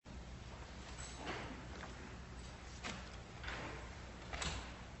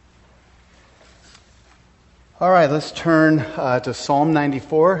All right, let's turn to Psalm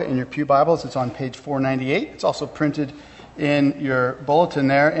 94 in your pew Bibles. It's on page 498. It's also printed in your bulletin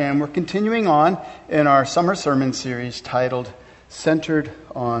there. And we're continuing on in our summer sermon series titled Centered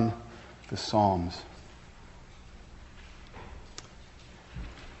on the Psalms.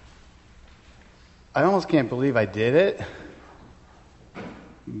 I almost can't believe I did it,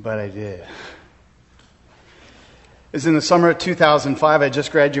 but I did. It's in the summer of 2005. I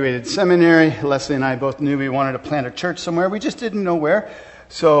just graduated seminary. Leslie and I both knew we wanted to plant a church somewhere. We just didn't know where.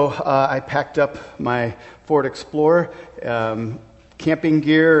 So I packed up my Ford Explorer, camping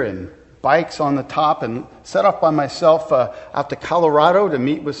gear and bikes on the top, and set off by myself out to Colorado to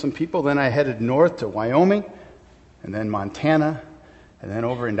meet with some people. Then I headed north to Wyoming, and then Montana, and then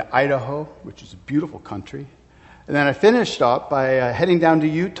over into Idaho, which is a beautiful country. And then I finished up by heading down to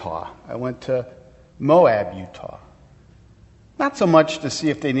Utah. I went to Moab, Utah. Not so much to see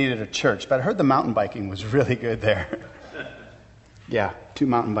if they needed a church, but I heard the mountain biking was really good there. Yeah, 2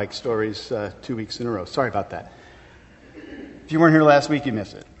 mountain bike stories 2 weeks in a row. Sorry about that. If you weren't here last week, you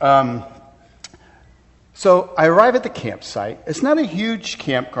missed it. So I arrive at the campsite. It's not a huge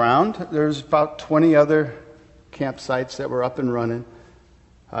campground. There's about 20 other campsites that were up and running.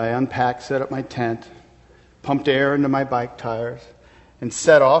 I unpacked, set up my tent, pumped air into my bike tires, and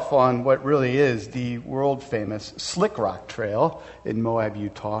set off on what really is the world-famous Slick Rock Trail in Moab,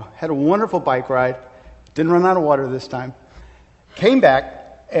 Utah. Had a wonderful bike ride. Didn't run out of water this time. Came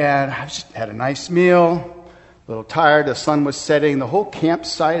back, and I just had a nice meal, a little tired. The sun was setting. The whole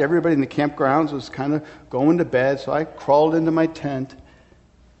campsite, everybody in the campgrounds was kind of going to bed, so I crawled into my tent,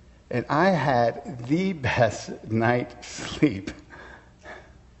 and I had the best night's sleep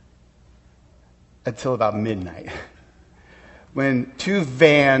until about midnight, when 2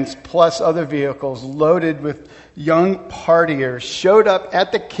 vans plus other vehicles loaded with young partiers showed up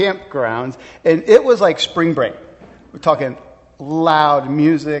at the campgrounds, and it was like spring break. We're talking loud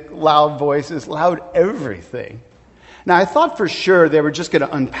music, loud voices, loud everything. Now, I thought for sure they were just going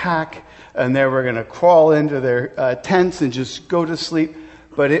to unpack and they were going to crawl into their tents and just go to sleep,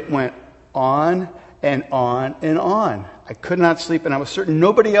 but it went on and on and on. I could not sleep, and I was certain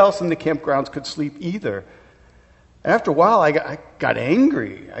nobody else in the campgrounds could sleep either. And after a while, I got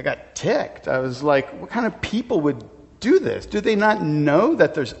angry. I got ticked. I was like, what kind of people would do this? Do they not know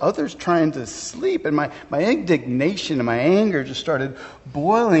that there's others trying to sleep? And my indignation and my anger just started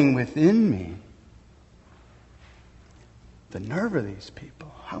boiling within me. The nerve of these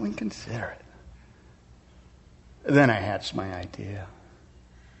people. How inconsiderate. Then I hatched my idea.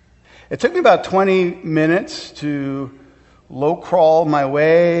 It took me about 20 minutes to low crawl my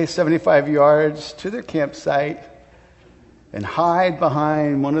way 75 yards to their campsite and hide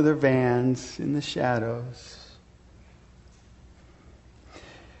behind one of their vans in the shadows.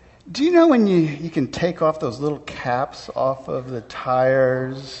 Do you know when you can take off those little caps off of the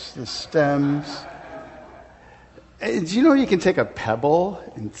tires, the stems? Do you know you can take a pebble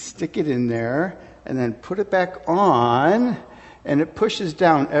and stick it in there and then put it back on, and it pushes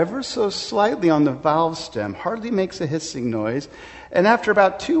down ever so slightly on the valve stem, hardly makes a hissing noise, and after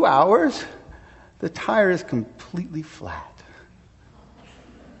about 2 hours, the tire is completely flat.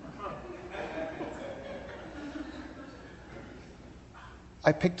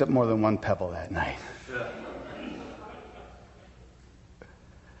 I picked up more than one pebble that night.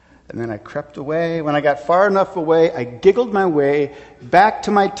 And then I crept away. When I got far enough away, I giggled my way back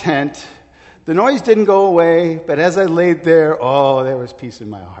to my tent. The noise didn't go away, but as I laid there, there was peace in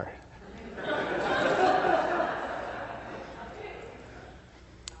my heart.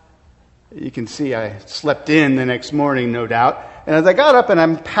 You can see I slept in the next morning, no doubt. And as I got up and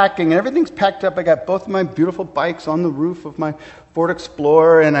I'm packing, and everything's packed up, I got both of my beautiful bikes on the roof of my Ford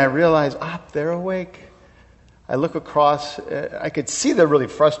Explorer, and I realize, they're awake. I look across, I could see they're really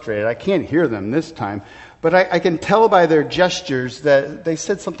frustrated. I can't hear them this time, but I can tell by their gestures that they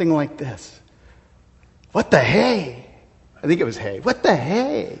said something like this. What the hey? I think it was hey. What the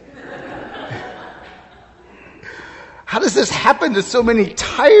hey? How does this happen to so many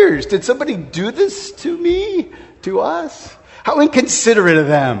tires? Did somebody do this to me? To us? How inconsiderate of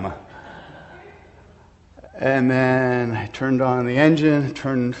them. And then I turned on the engine,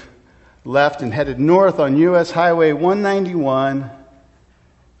 turned left and headed north on U.S. Highway 191.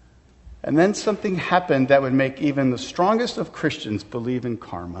 And then something happened that would make even the strongest of Christians believe in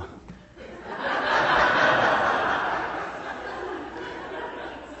karma.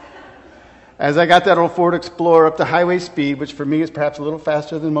 As I got that old Ford Explorer up to highway speed, which for me is perhaps a little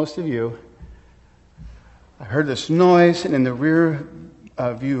faster than most of you, I heard this noise, and in the rear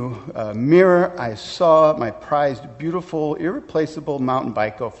view mirror, I saw my prized, beautiful, irreplaceable mountain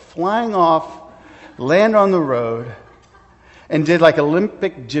bike go flying off land on the road, and did like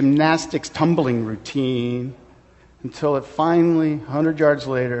Olympic gymnastics tumbling routine until it finally, 100 yards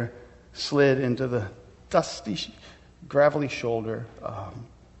later, slid into the dusty, gravelly shoulder,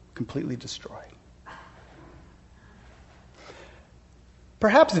 completely destroyed.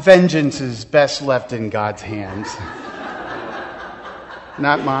 Perhaps vengeance is best left in God's hands,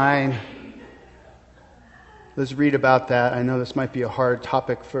 not mine. Let's read about that. I know this might be a hard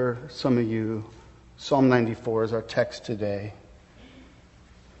topic for some of you. Psalm 94 is our text today.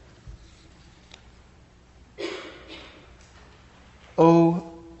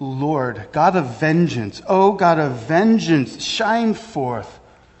 O Lord, God of vengeance, O God of vengeance, shine forth.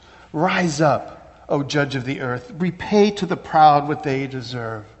 Rise up, O Judge of the earth. Repay to the proud what they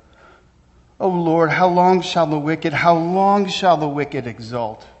deserve. O Lord, how long shall the wicked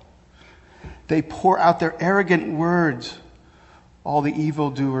exult? They pour out their arrogant words. All the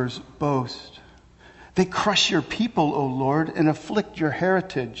evildoers boast. They crush your people, O Lord, and afflict your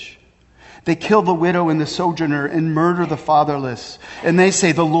heritage. They kill the widow and the sojourner and murder the fatherless. And they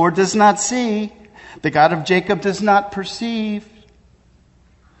say, the Lord does not see. The God of Jacob does not perceive.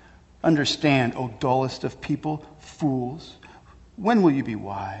 Understand, O dullest of people, fools. When will you be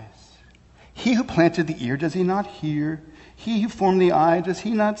wise? He who planted the ear, does he not hear? He who formed the eye, does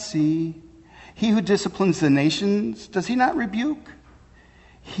he not see? He who disciplines the nations, does he not rebuke?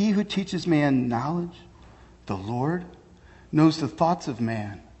 He who teaches man knowledge, the Lord, knows the thoughts of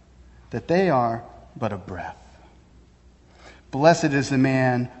man, that they are but a breath. Blessed is the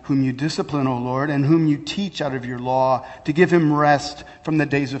man whom you discipline, O Lord, and whom you teach out of your law, to give him rest from the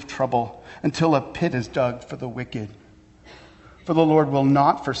days of trouble, until a pit is dug for the wicked. For the Lord will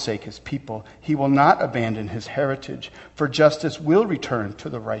not forsake his people. He will not abandon his heritage. For justice will return to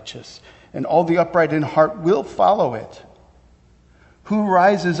the righteous, and all the upright in heart will follow it. Who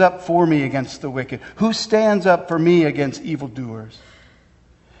rises up for me against the wicked? Who stands up for me against evildoers?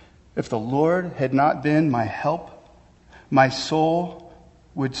 If the Lord had not been my help, my soul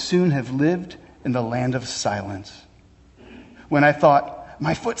would soon have lived in the land of silence. When I thought,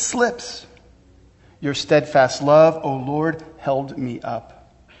 my foot slips, your steadfast love, O Lord, held me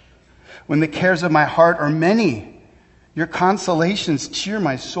up. When the cares of my heart are many, your consolations cheer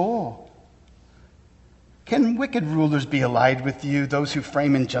my soul. Can wicked rulers be allied with you, those who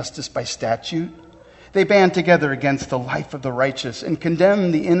frame injustice by statute? They band together against the life of the righteous and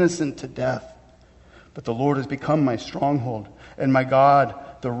condemn the innocent to death. But the Lord has become my stronghold and my God,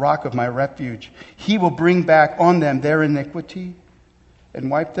 the rock of my refuge. He will bring back on them their iniquity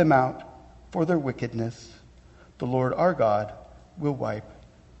and wipe them out for their wickedness. The Lord our God will wipe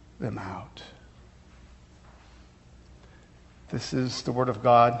them out. This is the word of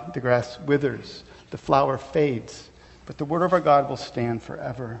God. The grass withers, the flower fades, but the word of our God will stand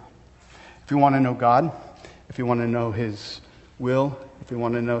forever. If you want to know God, if you want to know his will, if you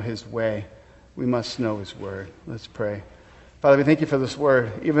want to know his way, we must know his word. Let's pray. Father, we thank you for this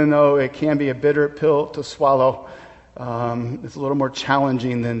word. Even though it can be a bitter pill to swallow, it's a little more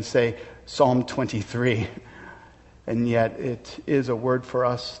challenging than, say, Psalm 23. And yet it is a word for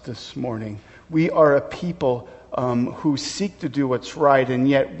us this morning. We are a people who seek to do what's right, and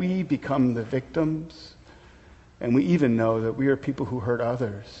yet we become the victims. And we even know that we are people who hurt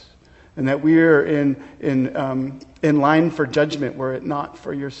others, and that we are in line for judgment were it not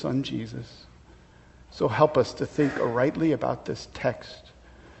for your Son, Jesus. So help us to think rightly about this text.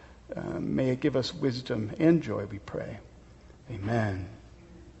 May it give us wisdom and joy, we pray. Amen.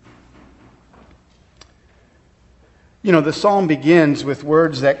 You know, the psalm begins with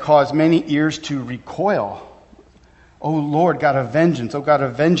words that cause many ears to recoil. O Lord, God of vengeance, O God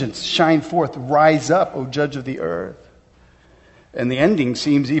of vengeance, shine forth, rise up, O Judge of the earth. And the ending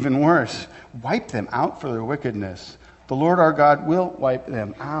seems even worse. Wipe them out for their wickedness. The Lord our God will wipe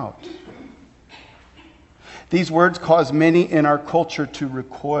them out. These words cause many in our culture to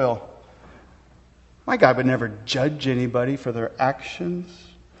recoil. My God would never judge anybody for their actions.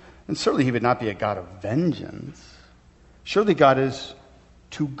 And certainly he would not be a God of vengeance. Surely God is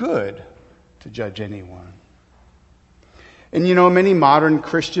too good to judge anyone. And you know, many modern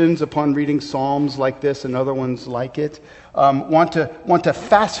Christians, upon reading Psalms like this and other ones like it, want to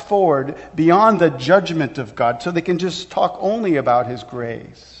fast forward beyond the judgment of God so they can just talk only about his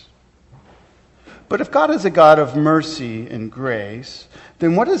grace. But if God is a God of mercy and grace,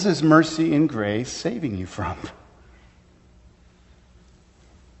 then what is his mercy and grace saving you from?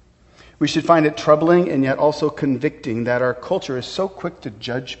 We should find it troubling and yet also convicting that our culture is so quick to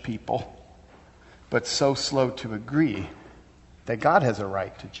judge people, but so slow to agree that God has a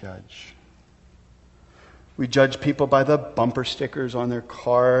right to judge. We judge people by the bumper stickers on their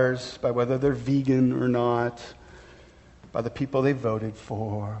cars, by whether they're vegan or not, by the people they voted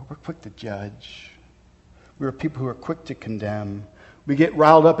for. We're quick to judge. We're people who are quick to condemn. We get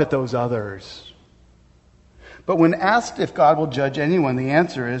riled up at those others. But when asked if God will judge anyone, the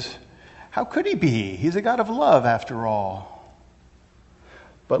answer is, how could he be? He's a God of love, after all.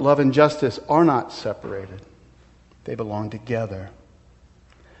 But love and justice are not separated. They belong together.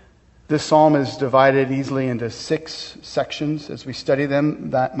 This psalm is divided easily into 6 sections. As we study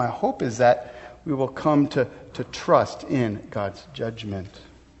them, that my hope is that we will come to trust in God's judgment.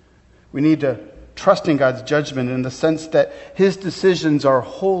 We need to trust in God's judgment in the sense that his decisions are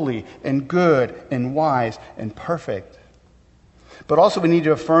holy and good and wise and perfect. But also we need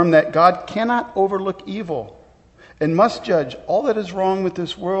to affirm that God cannot overlook evil and must judge all that is wrong with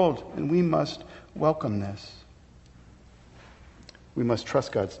this world, and we must welcome this. We must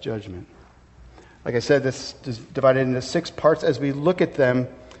trust God's judgment. Like I said, this is divided into 6 parts. As we look at them,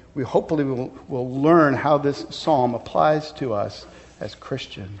 we hopefully will learn how this psalm applies to us as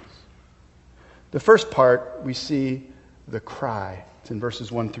Christians. The first part, we see the cry. It's in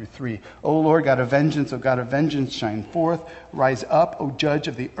verses 1 through 3. O Lord, God of vengeance, O God of vengeance, shine forth. Rise up, O judge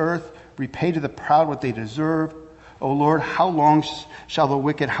of the earth. Repay to the proud what they deserve. O Lord, how long shall the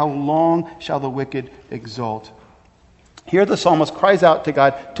wicked exult? Here the psalmist cries out to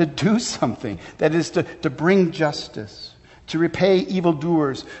God to do something. That is to bring justice, to repay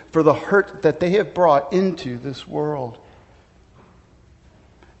evildoers for the hurt that they have brought into this world.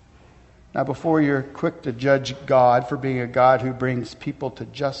 Now, before you're quick to judge God for being a God who brings people to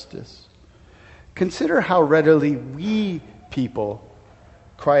justice, consider how readily we people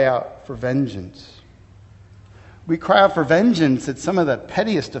cry out for vengeance. We cry out for vengeance at some of the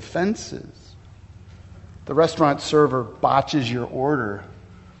pettiest offenses. The restaurant server botches your order,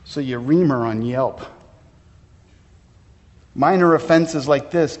 so you ream her on Yelp. Minor offenses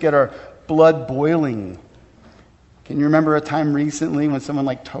like this get our blood boiling. Can you remember a time recently when someone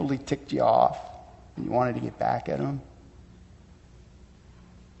totally ticked you off and you wanted to get back at them?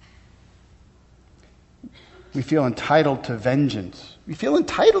 We feel entitled to vengeance. We feel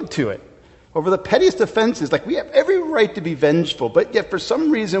entitled to it over the pettiest offenses. We have every right to be vengeful, but yet for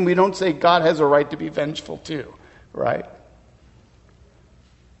some reason we don't say God has a right to be vengeful too, right?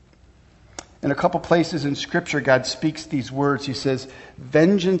 In a couple places in Scripture, God speaks these words. He says,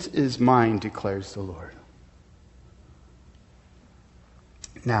 "Vengeance is mine, declares the Lord."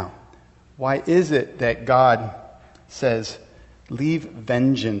 Now, why is it that God says, "Leave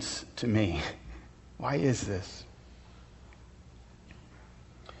vengeance to me"? Why is this?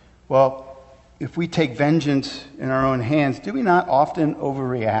 Well, if we take vengeance in our own hands, do we not often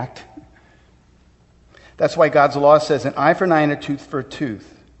overreact? That's why God's law says an eye for an eye and a tooth for a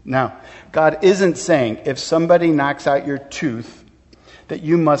tooth. Now, God isn't saying if somebody knocks out your tooth that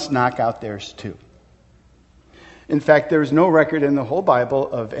you must knock out theirs too. In fact, there's no record in the whole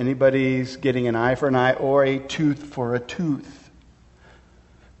Bible of anybody's getting an eye for an eye or a tooth for a tooth.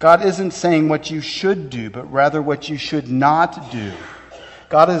 God isn't saying what you should do, but rather what you should not do.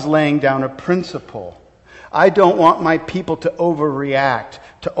 God is laying down a principle. I don't want my people to overreact,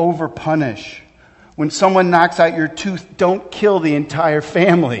 to overpunish. When someone knocks out your tooth, don't kill the entire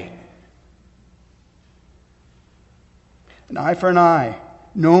family. An eye for an eye,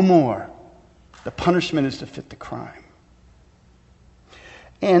 no more. The punishment is to fit the crime.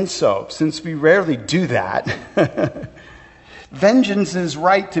 And so, since we rarely do that, vengeance is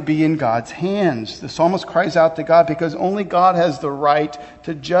right to be in God's hands. The psalmist cries out to God because only God has the right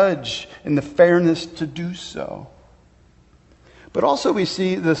to judge and the fairness to do so. But also we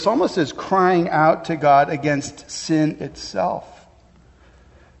see the psalmist is crying out to God against sin itself.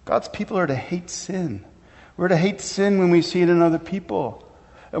 God's people are to hate sin. We're to hate sin when we see it in other people.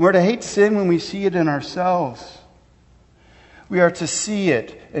 And we're to hate sin when we see it in ourselves. We are to see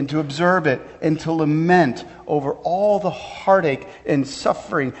it and to observe it and to lament over all the heartache and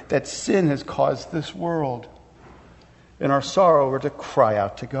suffering that sin has caused this world. In our sorrow, we're to cry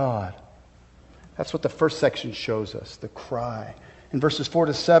out to God. That's what the first section shows us, the cry. In verses 4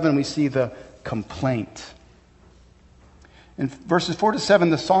 to 7, we see the complaint. In verses 4 to 7,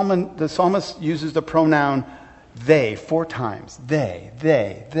 the psalmist uses the pronoun they 4 times. They.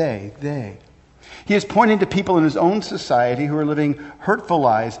 He is pointing to people in his own society who are living hurtful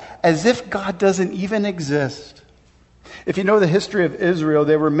lives as if God doesn't even exist. If you know the history of Israel,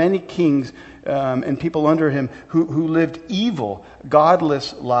 there were many kings and people under him who lived evil,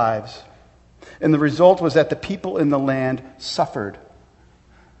 godless lives. And the result was that the people in the land suffered.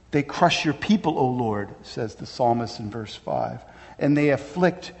 They crush your people, O Lord, says the psalmist in verse 5, and they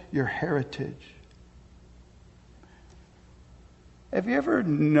afflict your heritage. Have you ever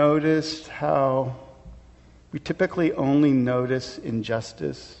noticed how we typically only notice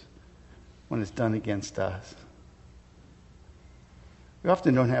injustice when it's done against us? We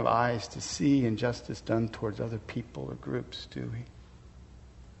often don't have eyes to see injustice done towards other people or groups, do we?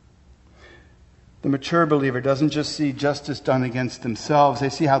 The mature believer doesn't just see justice done against themselves. They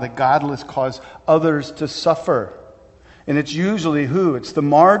see how the godless cause others to suffer. And it's usually who? It's the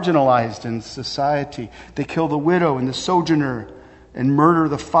marginalized in society. They kill the widow and the sojourner and murder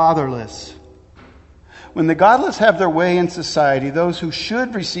the fatherless. When the godless have their way in society, those who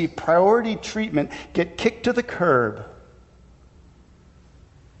should receive priority treatment get kicked to the curb.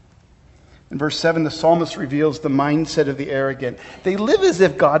 In verse 7, the psalmist reveals the mindset of the arrogant. They live as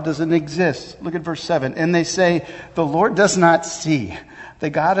if God doesn't exist. Look at verse 7. And they say, the Lord does not see. The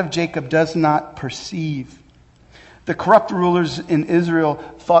God of Jacob does not perceive. The corrupt rulers in Israel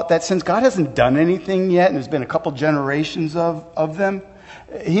thought that since God hasn't done anything yet, and there's been a couple generations of them,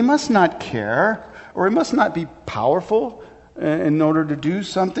 he must not care, or he must not be powerful in order to do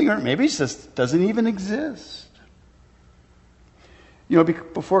something, or maybe he just doesn't even exist. You know,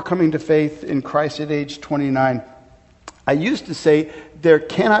 before coming to faith in Christ at age 29, I used to say there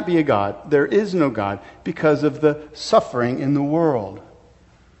cannot be a God, there is no God, because of the suffering in the world.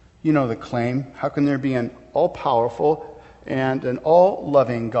 You know the claim, how can there be an all-powerful and an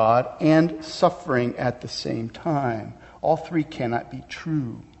all-loving God and suffering at the same time? All three cannot be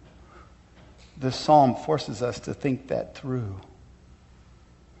true. This psalm forces us to think that through.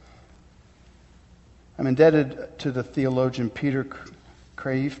 I'm indebted to the theologian Peter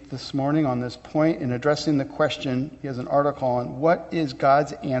Kreeft this morning on this point in addressing the question. He has an article on what is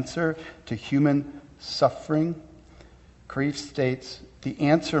God's answer to human suffering. Kreeft states, the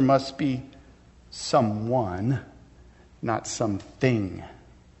answer must be someone, not something.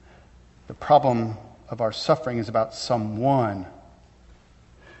 The problem of our suffering is about someone.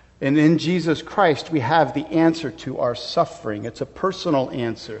 And in Jesus Christ, we have the answer to our suffering. It's a personal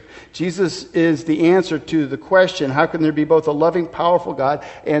answer. Jesus is the answer to the question, how can there be both a loving, powerful God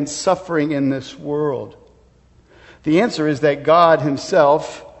and suffering in this world? The answer is that God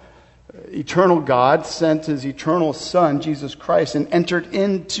himself, eternal God, sent his eternal Son, Jesus Christ, and entered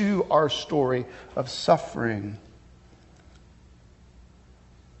into our story of suffering.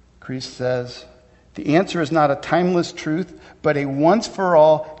 Kreeft says, the answer is not a timeless truth, but a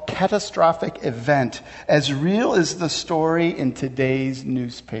once-for-all catastrophic event, as real as the story in today's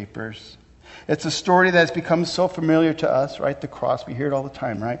newspapers. It's a story that has become so familiar to us, right? The cross, we hear it all the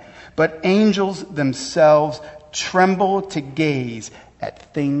time, right? But angels themselves tremble to gaze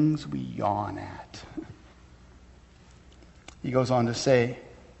at things we yawn at. He goes on to say,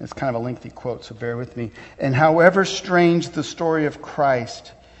 it's kind of a lengthy quote, so bear with me. And however strange the story of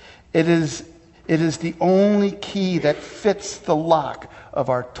Christ, it is the only key that fits the lock of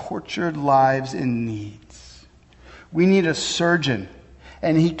our tortured lives and needs. We need a surgeon,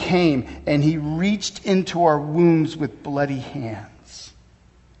 and he came and he reached into our wounds with bloody hands.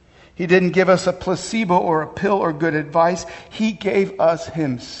 He didn't give us a placebo or a pill or good advice. He gave us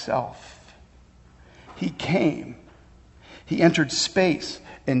himself. He came. He entered space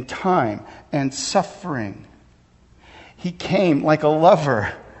and time and suffering. He came like a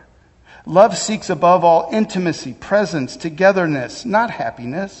lover. Love seeks above all intimacy, presence, togetherness, not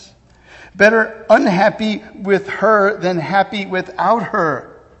happiness. Better unhappy with her than happy without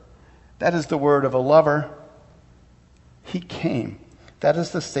her. That is the word of a lover. He came. That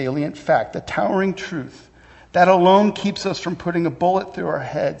is the salient fact, the towering truth. That alone keeps us from putting a bullet through our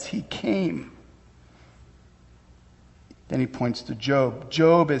heads. He came. Then he points to Job.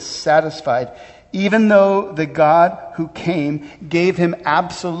 Job is satisfied, even though the God who came gave him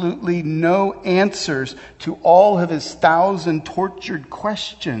absolutely no answers to all of his 1,000 tortured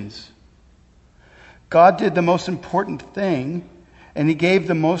questions. God did the most important thing, and he gave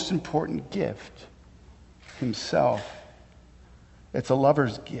the most important gift, himself. It's a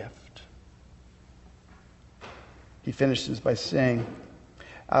lover's gift. He finishes by saying,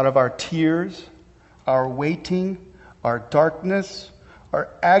 out of our tears, our waiting, our darkness, our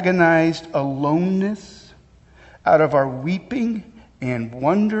agonized aloneness, out of our weeping and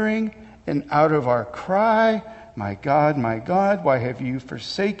wondering, and out of our cry, my God, why have you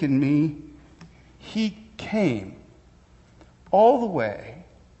forsaken me? He came all the way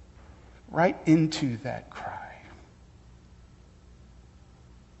right into that cry.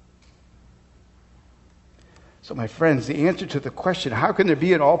 So my friends, the answer to the question, how can there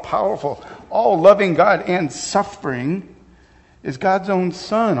be an all-powerful, all-loving God and suffering, is God's own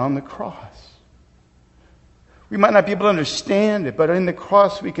Son on the cross. We might not be able to understand it, but in the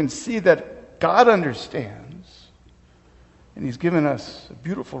cross we can see that God understands. And he's given us a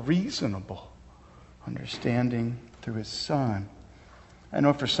beautiful, reasonable understanding through his Son. I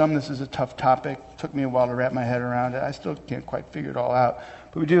know for some this is a tough topic. It took me a while to wrap my head around it. I still can't quite figure it all out.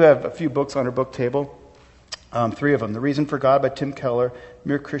 But we do have a few books on our book table. 3 of them. The Reason for God by Tim Keller,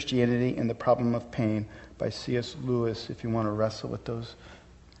 Mere Christianity, and The Problem of Pain by C.S. Lewis, if you want to wrestle with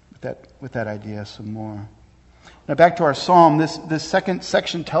that idea some more. Now back to our psalm, this second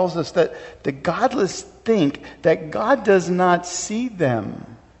section tells us that the godless think that God does not see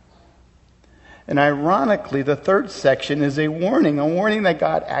them. And ironically, the third section is a warning that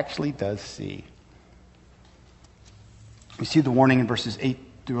God actually does see. We see the warning in verses 8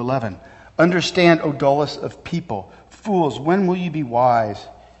 through 11. Understand, O dullest of people, fools, when will you be wise?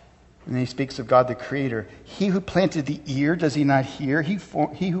 And then he speaks of God the Creator. He who planted the ear, does he not hear? He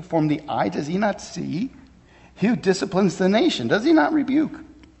who formed the eye, does he not see? He who disciplines the nation, does he not rebuke?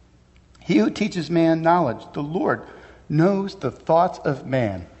 He who teaches man knowledge, the Lord, knows the thoughts of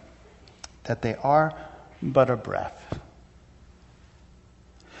man, that they are but a breath.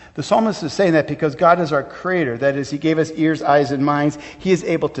 The psalmist is saying that because God is our creator, that is, he gave us ears, eyes, and minds, he is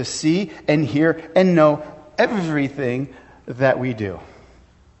able to see and hear and know everything that we do.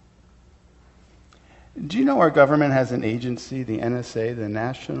 Do you know our government has an agency, the NSA, the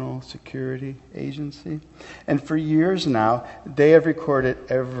National Security Agency? And for years now, they have recorded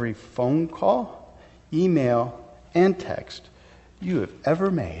every phone call, email, and text you have ever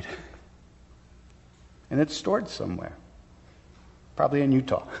made. And it's stored somewhere. Probably in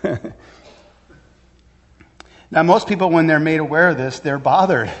Utah. Now, most people, when they're made aware of this, they're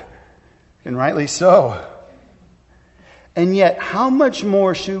bothered. And rightly so. And yet, how much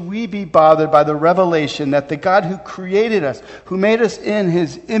more should we be bothered by the revelation that the God who created us, who made us in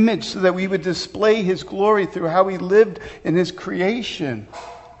his image so that we would display his glory through how he lived in his creation?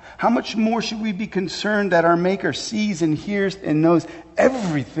 How much more should we be concerned that our Maker sees and hears and knows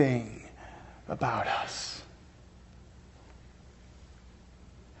everything about us?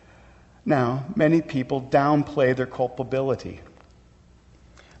 Now, many people downplay their culpability.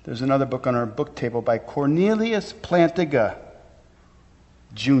 There's another book on our book table by Cornelius Plantinga,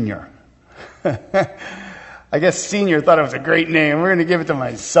 Jr. I guess Senior thought it was a great name. We're going to give it to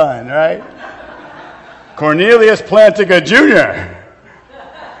my son, right? Cornelius Plantinga, Jr.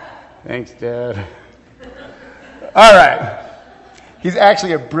 Thanks, Dad. All right. He's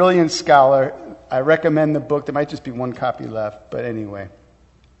actually a brilliant scholar. I recommend the book. There might just be one copy left, but anyway.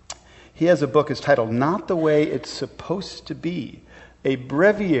 He has a book. It's titled Not the Way It's Supposed to Be, a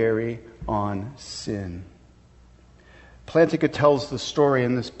breviary on sin. Plantinga tells the story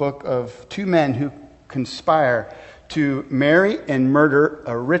in this book of 2 men who conspire to marry and murder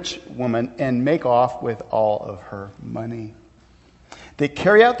a rich woman and make off with all of her money. They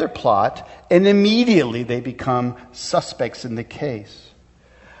carry out their plot, and immediately they become suspects in the case.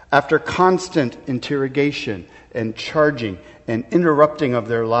 After constant interrogation and charging and interrupting of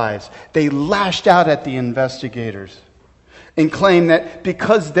their lives, they lashed out at the investigators and claimed that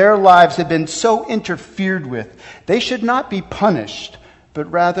because their lives had been so interfered with, they should not be punished, but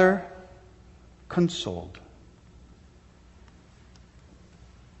rather consoled.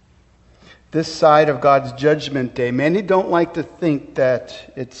 This side of God's judgment day, many don't like to think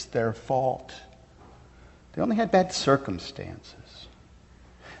that it's their fault. They only had bad circumstances.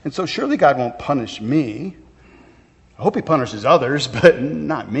 And so surely God won't punish me. I hope he punishes others, but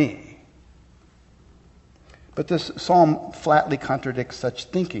not me. But this psalm flatly contradicts such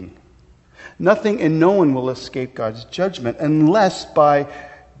thinking. Nothing and no one will escape God's judgment unless by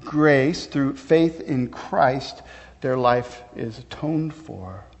grace, through faith in Christ, their life is atoned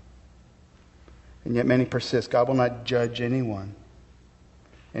for. And yet many persist. God will not judge anyone.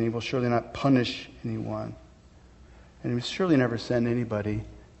 And he will surely not punish anyone. And he will surely never send anybody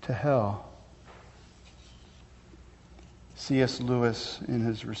to hell. C.S. Lewis, in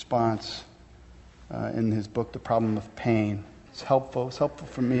his response, in his book, The Problem of Pain, it's helpful. It's helpful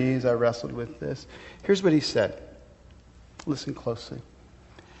for me as I wrestled with this. Here's what he said. Listen closely.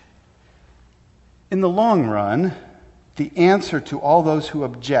 In the long run, the answer to all those who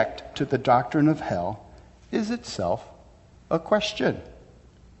object to the doctrine of hell is itself a question.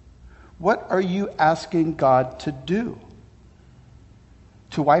 What are you asking God to do?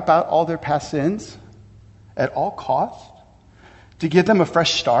 To wipe out all their past sins at all costs? To give them a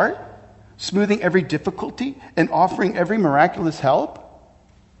fresh start? Smoothing every difficulty and offering every miraculous help?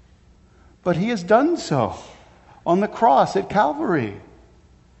 But he has done so on the cross at Calvary.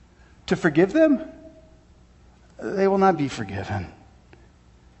 To forgive them? They will not be forgiven.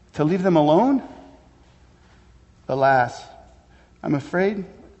 To leave them alone? Alas, I'm afraid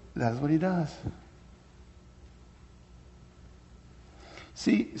that is what he does.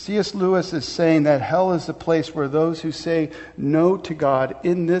 C.S. Lewis is saying that hell is the place where those who say no to God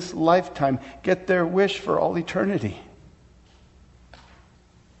in this lifetime get their wish for all eternity.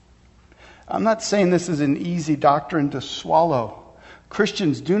 I'm not saying this is an easy doctrine to swallow.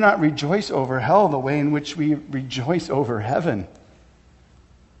 Christians do not rejoice over hell the way in which we rejoice over heaven.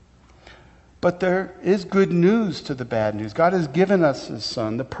 But there is good news to the bad news. God has given us His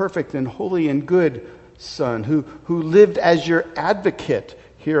Son, the perfect and holy and good Son, who lived as your advocate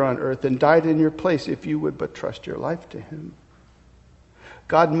here on earth and died in your place if you would but trust your life to Him.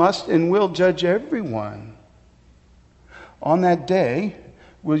 God must and will judge everyone. On that day,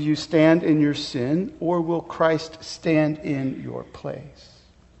 will you stand in your sin, or will Christ stand in your place?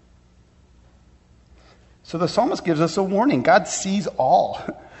 So the psalmist gives us a warning. God sees all.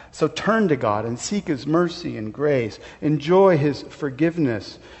 So turn to God and seek His mercy and grace. Enjoy His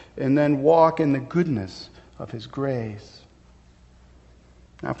forgiveness, and then walk in the goodness of His grace.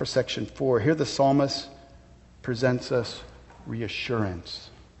 Now for section 4. Here the psalmist presents us reassurance.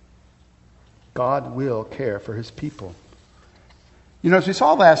 God will care for His people. As we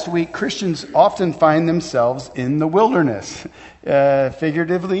saw last week, Christians often find themselves in the wilderness,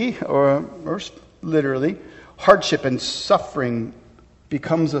 figuratively or literally. Hardship and suffering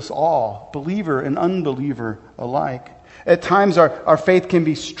becomes us all, believer and unbeliever alike. At times our faith can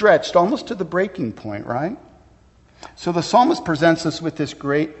be stretched almost to the breaking point, right? So the psalmist presents us with this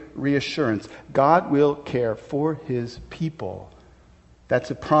great reassurance. God will care for His people.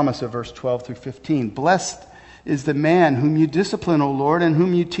 That's a promise of verse 12 through 15. Blessed is the man whom you discipline, O Lord, and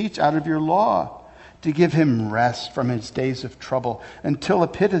whom you teach out of your law, to give him rest from his days of trouble, until a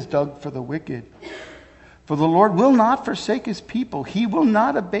pit is dug for the wicked. For the Lord will not forsake His people. He will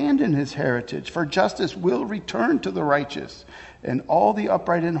not abandon His heritage, for justice will return to the righteous, and all the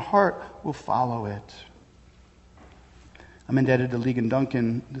upright in heart will follow it. I'm indebted to Ligon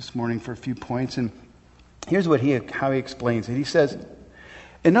Duncan this morning for a few points, and here's how he explains it. He says,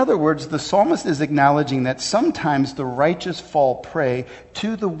 in other words, the psalmist is acknowledging that sometimes the righteous fall prey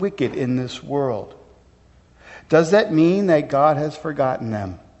to the wicked in this world. Does that mean that God has forgotten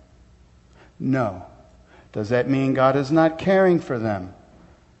them? No. Does that mean God is not caring for them?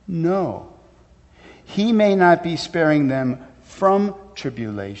 No. He may not be sparing them from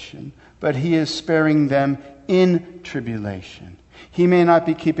tribulation, but He is sparing them in tribulation. He may not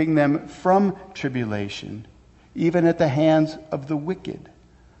be keeping them from tribulation, even at the hands of the wicked,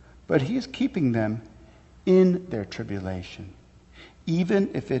 but He is keeping them in their tribulation, even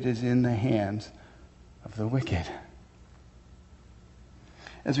if it is in the hands of the wicked.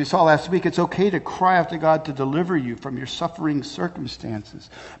 As we saw last week, it's okay to cry out to God to deliver you from your suffering circumstances.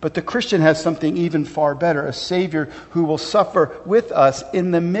 But the Christian has something even far better, a Savior who will suffer with us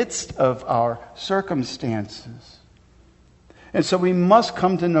in the midst of our circumstances. And so we must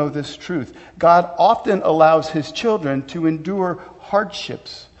come to know this truth. God often allows His children to endure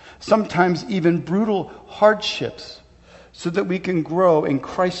hardships, sometimes even brutal hardships, so that we can grow in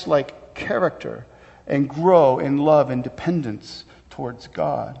Christ-like character and grow in love and dependence towards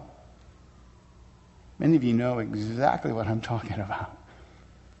God. Many of you know exactly what I'm talking about.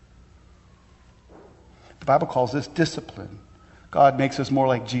 The Bible calls this discipline. God makes us more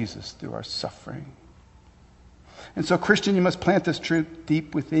like Jesus through our suffering. And so, Christian, you must plant this truth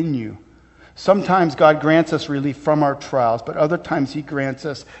deep within you. Sometimes God grants us relief from our trials, but other times He grants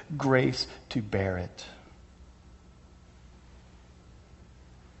us grace to bear it.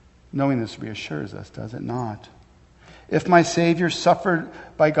 Knowing this reassures us, does it not? If my Savior suffered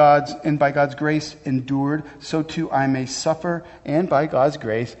by God's grace endured, so too I may suffer and by God's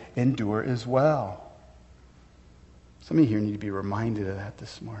grace endure as well. Some of you here need to be reminded of that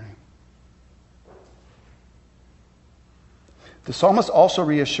this morning. The psalmist also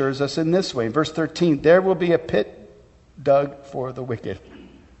reassures us in this way. In verse 13, there will be a pit dug for the wicked.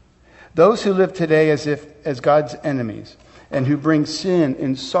 Those who live today as God's enemies and who bring sin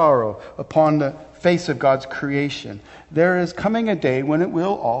and sorrow upon the face of God's creation, there is coming a day when it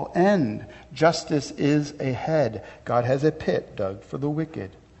will all end. Justice is ahead. God has a pit dug for the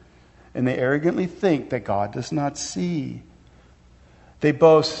wicked. And they arrogantly think that God does not see. They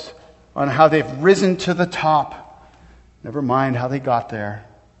boast on how they've risen to the top. Never mind how they got there.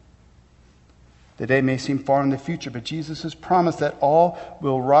 The day may seem far in the future, but Jesus has promised that all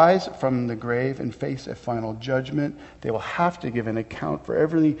will rise from the grave and face a final judgment. They will have to give an account for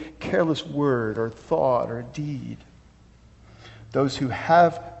every careless word or thought or deed. Those who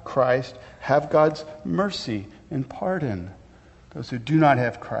have Christ have God's mercy and pardon. Those who do not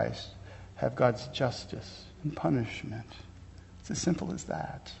have Christ have God's justice and punishment. It's as simple as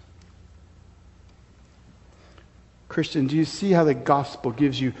that. Christian, do you see how the gospel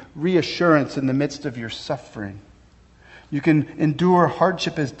gives you reassurance in the midst of your suffering? You can endure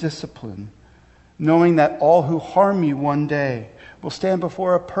hardship as discipline, knowing that all who harm you one day will stand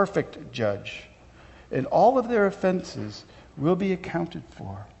before a perfect judge, and all of their offenses will be accounted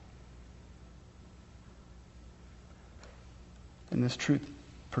for. And this truth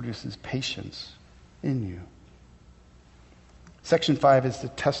produces patience in you. Section 5 is the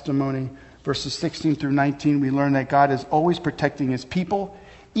testimony. Verses 16 through 19, we learn that God is always protecting his people,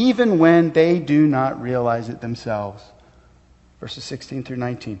 even when they do not realize it themselves. Verses 16 through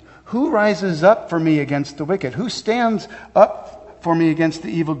 19. Who rises up for me against the wicked? Who stands up for me against the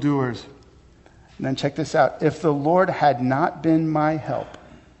evildoers? And then check this out. If the Lord had not been my help,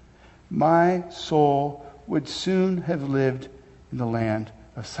 my soul would soon have lived in the land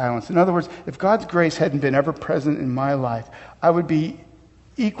of silence. In other words, if God's grace hadn't been ever present in my life, I would be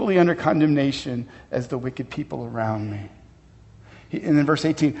equally under condemnation as the wicked people around me. And in verse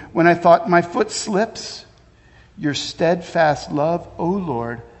 18, when I thought my foot slips, your steadfast love, O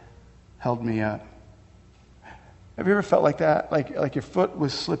Lord, held me up. Have you ever felt like that? Like your foot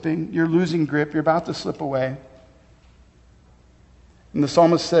was slipping, you're losing grip, you're about to slip away. And the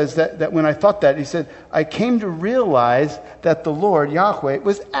psalmist says that when I thought that, he said, I came to realize that the Lord, Yahweh,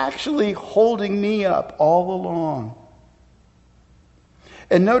 was actually holding me up all along.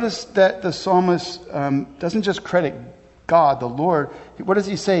 And notice that the psalmist doesn't just credit God, the Lord. What does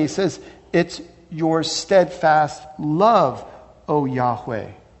he say? He says, it's your steadfast love, O Yahweh,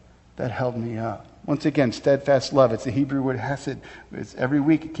 that held me up. Once again, steadfast love. It's the Hebrew word hesed. It's every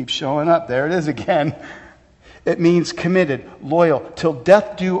week it keeps showing up. There it is again. It means committed, loyal, till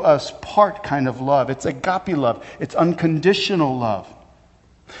death do us part kind of love. It's agape love. It's unconditional love.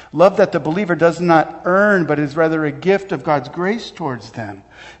 Love that the believer does not earn, but is rather a gift of God's grace towards them.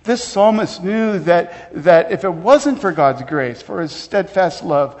 This psalmist knew that if it wasn't for God's grace, for his steadfast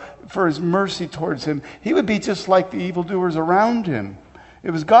love, for his mercy towards him, he would be just like the evildoers around him.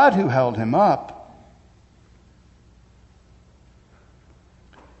 It was God who held him up.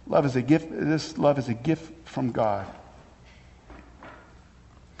 Love is a gift. This love is a gift from God.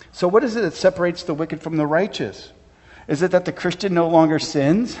 So what is it that separates the wicked from the righteous? Is it that the Christian no longer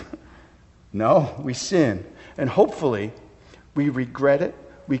sins? No, we sin. And hopefully, we regret it,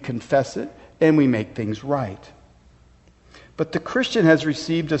 we confess it, and we make things right. But the Christian has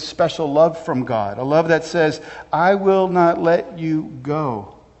received a special love from God, a love that says, I will not let you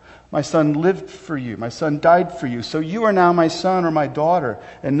go. My son lived for you. My son died for you. So you are now my son or my daughter,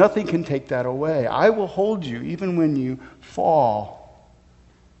 and nothing can take that away. I will hold you even when you fall.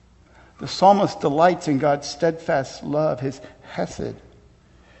 The psalmist delights in God's steadfast love, his hesed.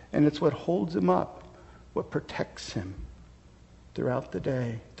 And it's what holds him up, what protects him throughout the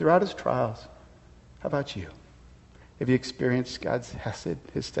day, throughout his trials. How about you? Have you experienced God's hesed,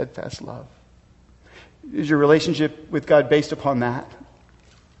 his steadfast love? Is your relationship with God based upon that?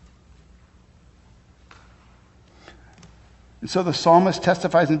 And so the psalmist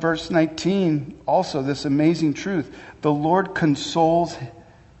testifies in verse 19 also this amazing truth. The Lord consoles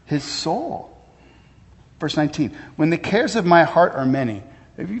his soul. Verse 19, when the cares of my heart are many.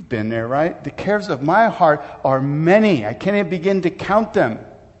 You've been there, right? The cares of my heart are many. I can't even begin to count them.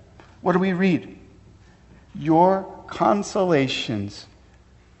 What do we read? Your consolations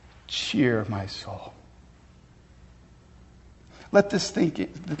cheer my soul. Let this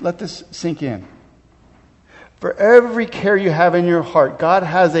sink in. For every care you have in your heart, God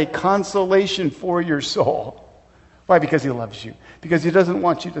has a consolation for your soul. Why? Because he loves you. Because he doesn't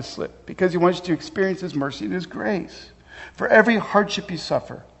want you to slip. Because he wants you to experience his mercy and his grace. For every hardship you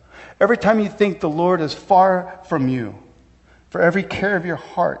suffer, every time you think the Lord is far from you, for every care of your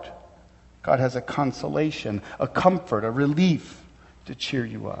heart, God has a consolation, a comfort, a relief to cheer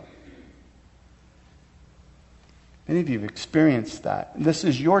you up. Many of you have experienced that. And this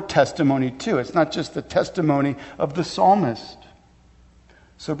is your testimony too. It's not just the testimony of the psalmist.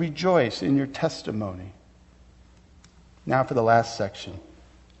 So rejoice in your testimony. Now for the last section.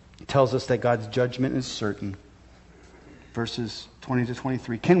 It tells us that God's judgment is certain. Verses 20 to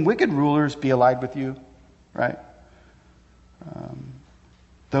 23. Can wicked rulers be allied with you? Right?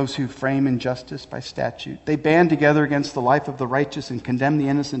 Those who frame injustice by statute. They band together against the life of the righteous and condemn the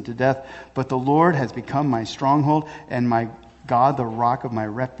innocent to death. But the Lord has become my stronghold and my God, the rock of my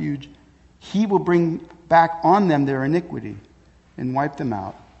refuge. He will bring back on them their iniquity and wipe them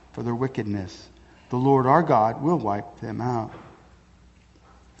out for their wickedness. The Lord our God will wipe them out.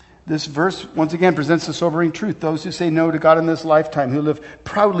 This verse, once again, presents the sobering truth. Those who say no to God in this lifetime, who live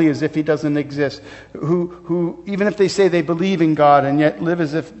proudly as if he doesn't exist, who even if they say they believe in God and yet live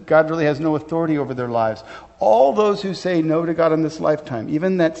as if God really has no authority over their lives, all those who say no to God in this lifetime,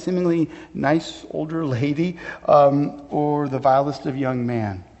 even that seemingly nice older lady or the vilest of young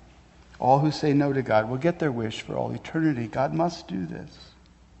man, all who say no to God will get their wish for all eternity. God must do this.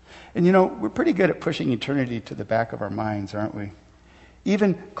 And we're pretty good at pushing eternity to the back of our minds, aren't we?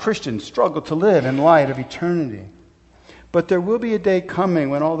 Even Christians struggle to live in light of eternity. But there will be a day coming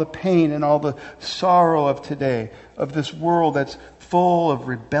when all the pain and all the sorrow of today, of this world that's full of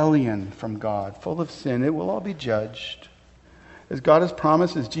rebellion from God, full of sin, it will all be judged. As God has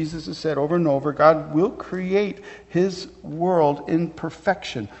promised, as Jesus has said over and over, God will create his world in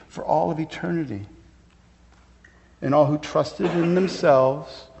perfection for all of eternity. And all who trusted in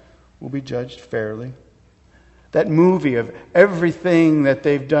themselves will be judged fairly. That movie of everything that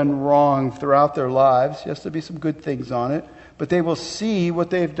they've done wrong throughout their lives, yes, there'll be some good things on it, but they will see what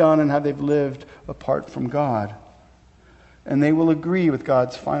they've done and how they've lived apart from God. And they will agree with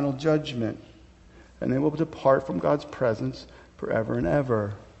God's final judgment. And they will depart from God's presence forever and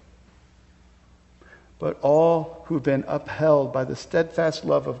ever. But all who've been upheld by the steadfast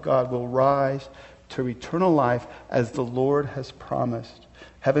love of God will rise to eternal life as the Lord has promised.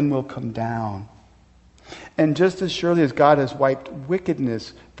 Heaven will come down. And just as surely as God has wiped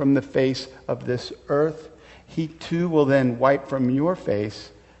wickedness from the face of this earth, he too will then wipe from your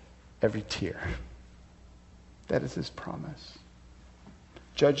face every tear. That is his promise.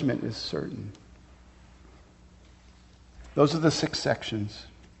 Judgment is certain. Those are the 6 sections.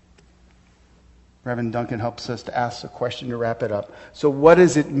 Reverend Duncan helps us to ask a question to wrap it up. So what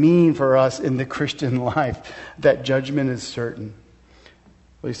does it mean for us in the Christian life that judgment is certain?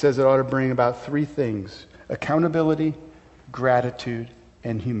 Well, he says it ought to bring about 3 things: accountability, gratitude,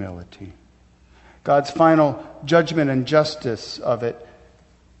 and humility. God's final judgment and justice of it,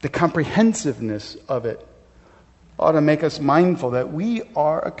 the comprehensiveness of it, ought to make us mindful that we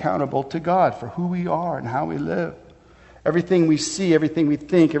are accountable to God for who we are and how we live. Everything we see, everything we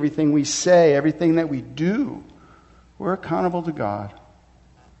think, everything we say, everything that we do, we're accountable to God.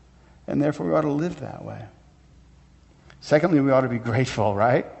 And therefore we ought to live that way. Secondly, we ought to be grateful,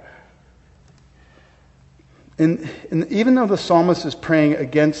 right? And even though the psalmist is praying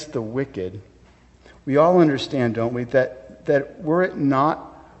against the wicked, we all understand, don't we, that were it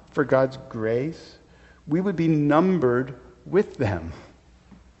not for God's grace, we would be numbered with them.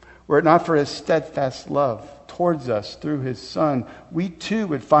 Were it not for his steadfast love towards us through his Son, we too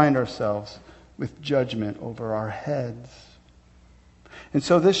would find ourselves with judgment over our heads. And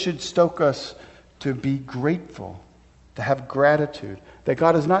so this should stoke us to be grateful, to have gratitude, that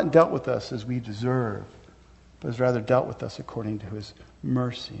God has not dealt with us as we deserve, but has rather dealt with us according to his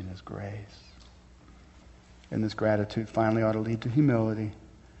mercy and his grace. And this gratitude finally ought to lead to humility.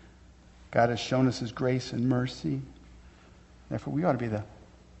 God has shown us his grace and mercy. Therefore, we ought to be the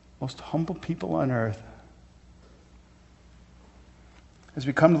most humble people on earth. As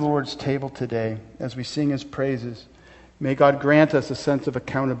we come to the Lord's table today, as we sing his praises, may God grant us a sense of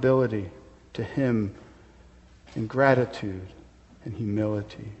accountability to him and gratitude and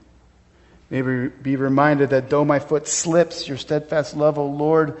humility. May we be reminded that though my foot slips, your steadfast love, O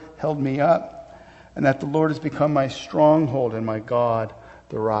Lord, held me up, and that the Lord has become my stronghold and my God,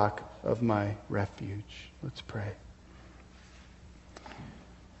 the rock of my refuge. Let's pray.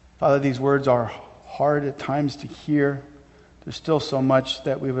 Father, these words are hard at times to hear. There's still so much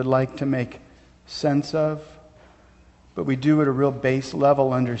that we would like to make sense of, but we do at a real base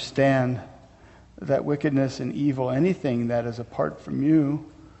level understand that wickedness and evil, anything that is apart from you,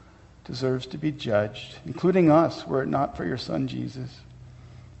 deserves to be judged, including us, were it not for your Son, Jesus.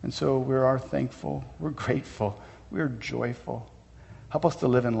 And so we are thankful, we're grateful, we're joyful. Help us to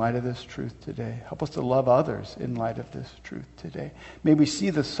live in light of this truth today. Help us to love others in light of this truth today. May we see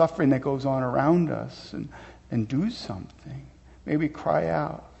the suffering that goes on around us and do something. May we cry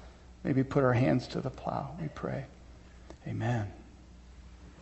out. May we put our hands to the plow, we pray. Amen.